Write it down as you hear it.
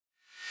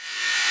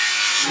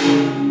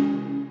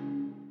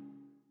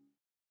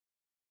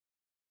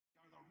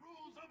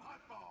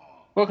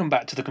Welcome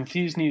back to the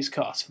Cnuofesd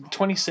Newscast for the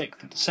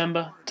 26th of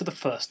December to the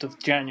 1st of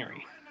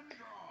January.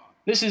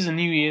 This is a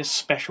New Year's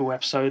special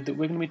episode that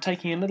we're going to be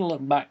taking a little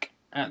look back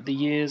at the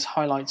year's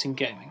highlights in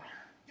gaming.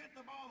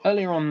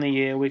 Earlier on in the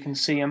year we can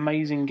see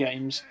amazing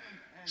games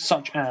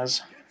such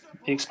as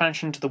the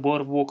expansion to the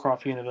World of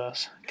Warcraft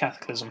universe,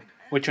 Cataclysm,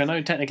 which I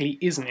know technically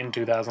isn't in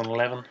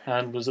 2011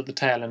 and was at the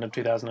tail end of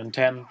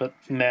 2010, but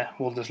meh,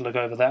 we'll just look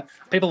over that.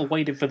 People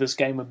waited for this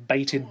game with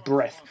bated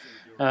breath,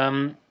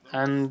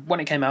 and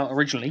when it came out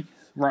originally,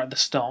 right at the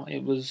start,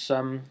 it was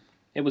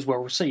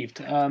well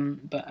received.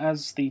 But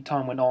as the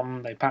time went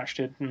on, they patched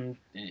it, and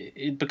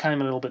it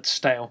became a little bit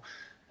stale,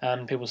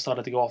 and people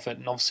started to go off it.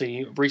 And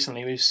obviously,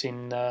 recently we've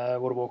seen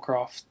World of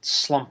Warcraft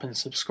slump in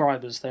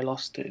subscribers. They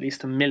lost at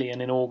least 1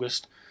 million in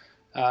August.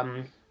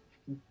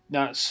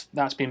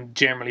 That's been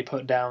generally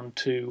put down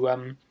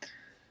to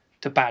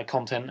bad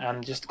content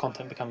and just the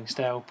content becoming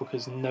stale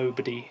because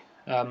nobody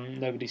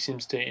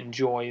seems to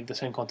enjoy the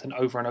same content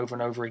over and over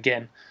and over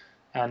again.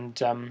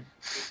 And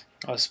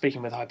I was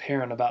speaking with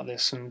Hyperion about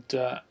this, and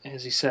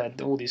as he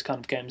said, all these kind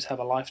of games have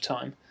a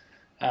lifetime,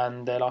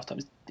 and their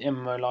lifetime,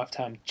 MMO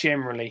lifetime,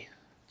 generally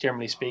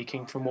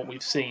speaking, from what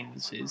we've seen,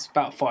 is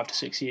about 5 to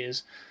 6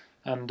 years,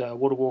 and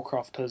World of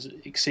Warcraft has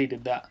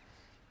exceeded that.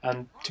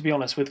 And to be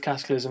honest, with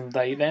Cataclysm,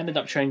 they ended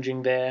up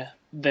changing their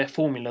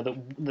formula that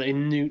they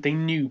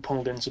knew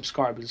pulled in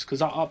subscribers,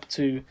 because up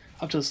to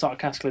the start of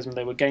Cataclysm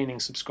they were gaining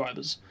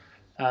subscribers.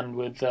 And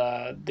with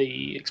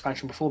the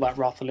expansion before that,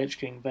 Wrath of the Lich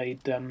King,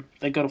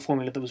 they got a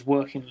formula that was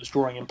working, that was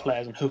drawing in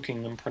players and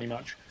hooking them pretty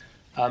much.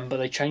 But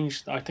I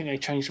think they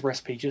changed the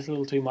recipe just a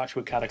little too much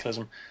with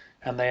Cataclysm,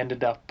 and they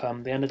ended up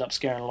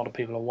scaring a lot of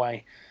people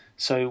away.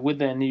 So with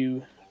their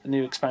new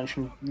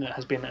expansion that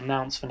has been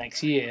announced for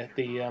next year,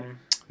 the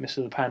Mists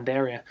of the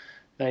Pandaria,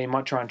 they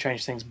might try and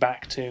change things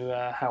back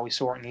to how we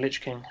saw it in Lich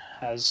King,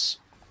 as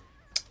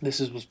this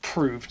was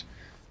proved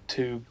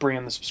to bring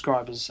in the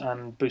subscribers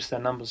and boost their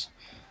numbers.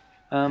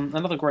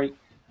 Another great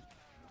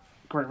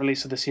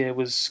release of this year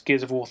was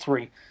Gears of War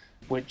 3,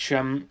 which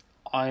I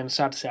am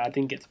sad to say I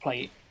didn't get to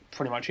play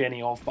pretty much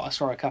any of, but I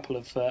saw a couple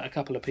of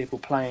people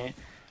playing it.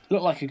 It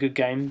looked like a good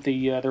game.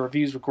 The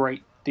reviews were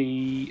great.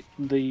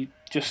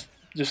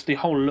 Just the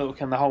whole look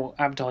and the whole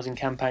advertising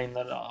campaign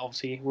that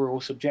obviously we're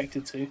all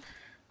subjected to,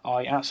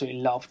 I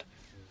absolutely loved,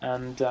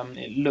 and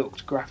it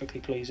looked graphically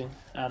pleasing.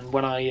 And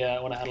when I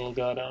had a little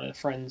go down with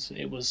friends,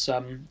 it was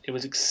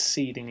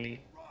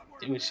exceedingly.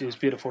 It was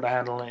beautiful to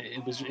handle.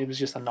 It was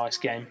just a nice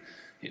game.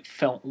 It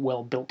felt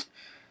well built.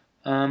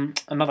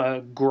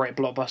 Another great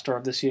blockbuster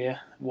of this year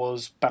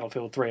was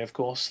Battlefield 3, of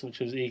course, which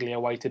was eagerly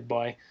awaited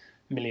by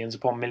millions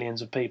upon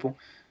millions of people.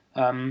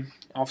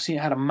 Obviously,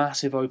 it had a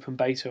massive open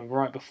beta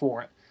right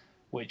before it,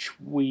 which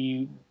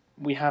we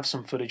have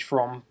some footage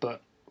from,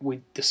 but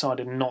we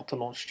decided not to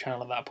launch the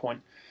channel at that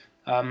point.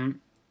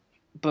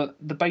 But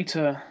the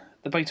beta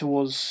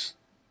was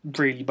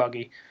really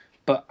buggy,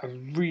 but a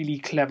really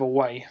clever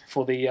way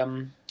for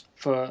the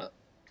for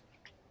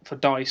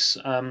DICE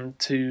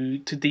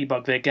to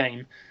debug their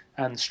game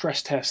and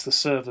stress test the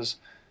servers.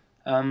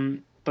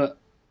 But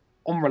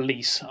on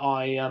release,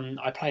 I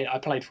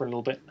played for a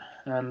little bit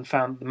and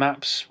found the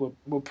maps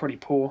were pretty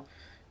poor,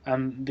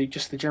 and the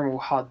general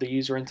HUD, the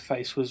user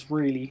interface, was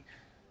really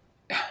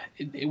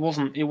it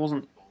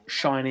wasn't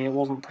shiny, it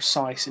wasn't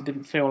precise, it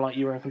didn't feel like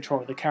you were in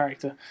control of the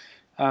character.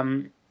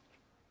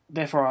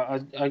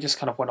 Therefore, I just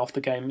kind of went off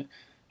the game.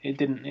 It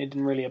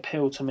didn't really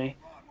appeal to me.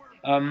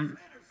 But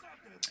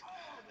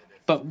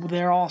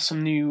there is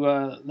some new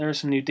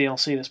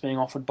DLC that's being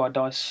offered by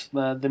DICE.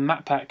 The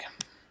map pack,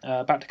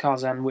 Back to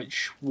Kazan,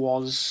 which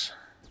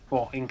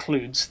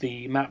includes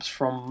the maps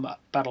from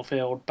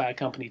Battlefield Bad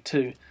Company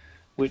 2,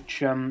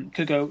 which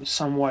could go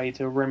some way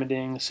to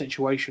remedying the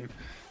situation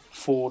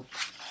for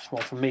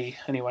me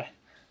anyway.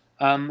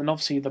 And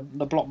obviously the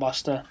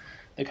blockbuster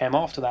that came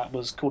after that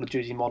was Call of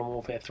Duty Modern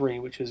Warfare 3,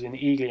 which has been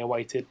eagerly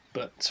awaited,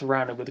 but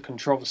surrounded with a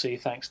controversy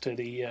thanks to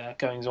the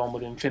goings-on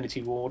with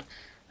Infinity Ward,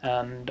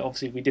 and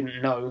obviously we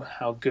didn't know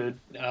how good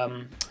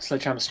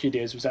Sledgehammer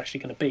Studios was actually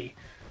going to be.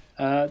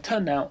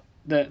 Turned out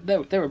that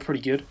they were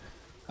pretty good.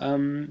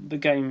 The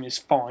game is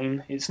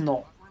fine. It's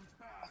not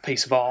a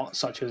piece of art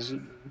such as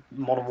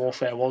Modern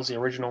Warfare was, the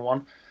original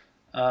one.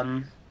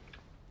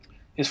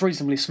 It's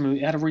reasonably smooth.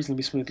 It had a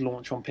reasonably smooth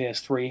launch on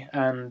PS3,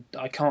 and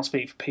I can't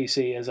speak for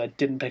PC as I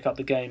didn't pick up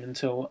the game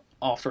until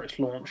after its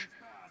launch.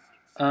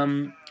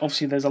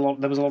 Obviously, there was a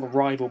lot of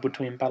rival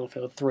between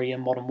Battlefield 3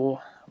 and Modern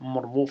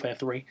Warfare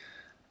 3,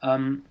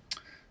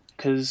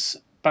 because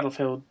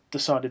Battlefield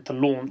decided to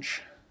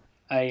launch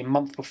a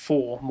month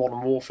before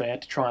Modern Warfare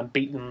to try and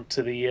beat them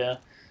to the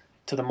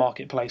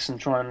marketplace and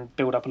try and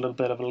build up a little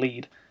bit of a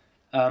lead.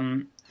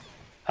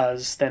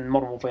 As then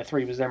Modern Warfare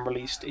 3 was then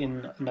released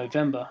in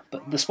November.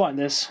 But despite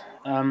this,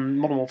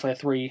 Modern Warfare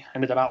 3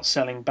 ended up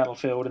outselling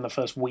Battlefield in the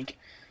first week,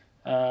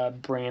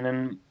 bringing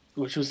in,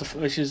 which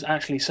has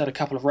actually set a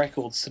couple of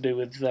records to do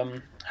with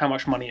how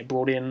much money it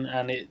brought in,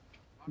 and it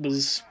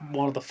was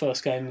one of the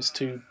first games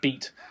to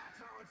beat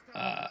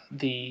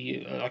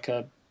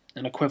an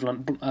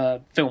equivalent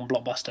film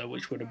blockbuster,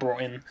 which would have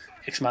brought in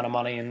X amount of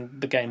money,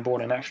 and the game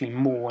brought in actually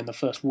more in the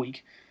first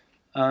week.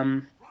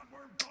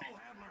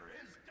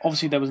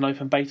 Obviously, there was an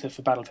open beta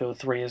for Battlefield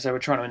 3 as they were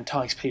trying to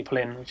entice people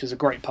in, which is a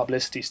great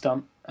publicity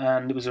stunt,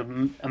 and it was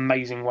an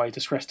amazing way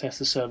to stress test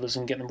the servers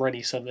and get them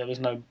ready so there was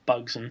no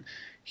bugs and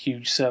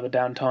huge server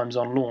downtimes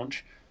on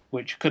launch,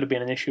 which could have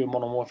been an issue in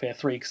Modern Warfare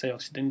 3 because they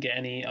obviously didn't get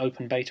any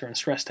open beta and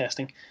stress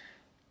testing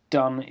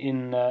done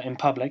in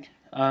public.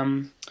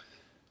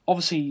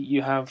 Obviously,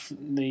 you have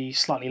the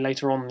slightly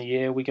later on in the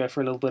year, we go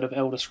for a little bit of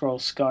Elder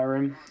Scrolls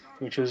Skyrim,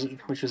 which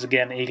was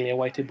again eagerly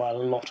awaited by a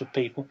lot of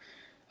people.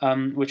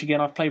 Which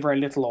again I've played very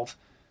little of,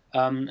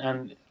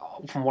 and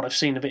from what I've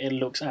seen of it, it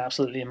looks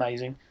absolutely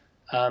amazing.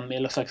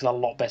 It looks like it's a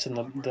lot better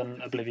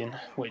than Oblivion,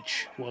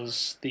 which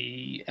was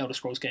the Elder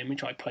Scrolls game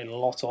which I played a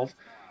lot of.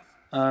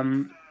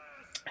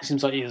 It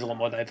seems like there's a lot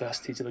more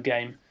diversity to the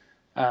game,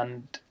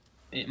 and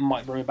it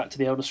might bring me back to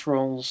the Elder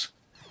Scrolls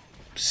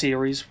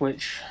series,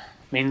 which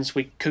means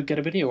we could get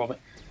a video of it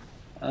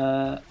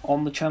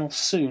on the channel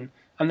soon.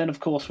 And then of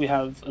course we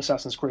have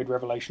Assassin's Creed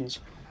Revelations,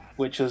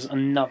 which is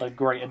another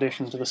great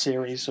addition to the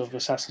series of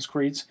Assassin's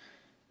Creeds,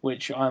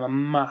 which I'm a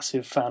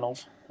massive fan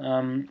of,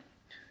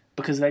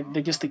 because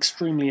they're just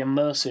extremely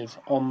immersive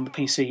on the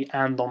PC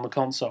and on the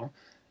console.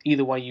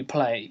 Either way you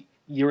play,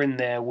 you're in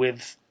there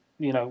with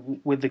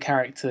the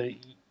character.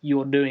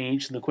 You're doing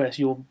each of the quests.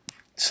 You're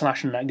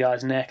slashing that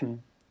guy's neck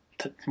and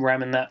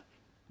ramming that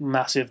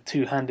massive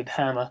two-handed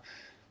hammer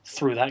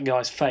through that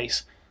guy's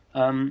face,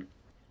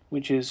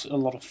 which is a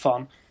lot of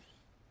fun,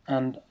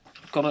 and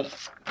got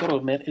to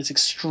admit, it's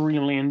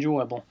extremely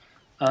enjoyable.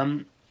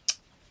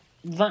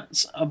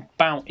 That's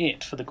about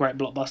it for the great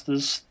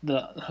blockbusters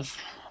that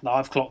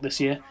I've clocked this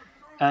year,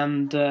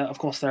 and of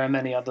course there are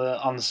many other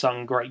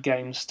unsung great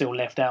games still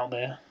left out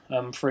there.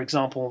 For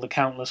example, the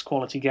countless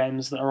quality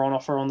games that are on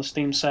offer on the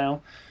Steam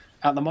sale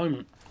at the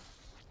moment.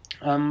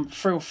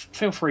 Feel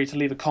free to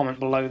leave a comment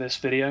below this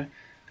video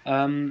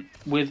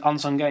with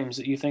unsung games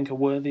that you think are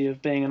worthy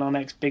of being in our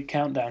next big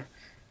countdown.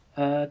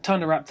 Time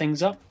to wrap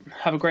things up.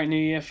 Have a great new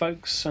year,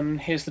 folks,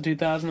 and here's the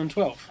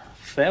 2012.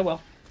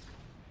 Farewell.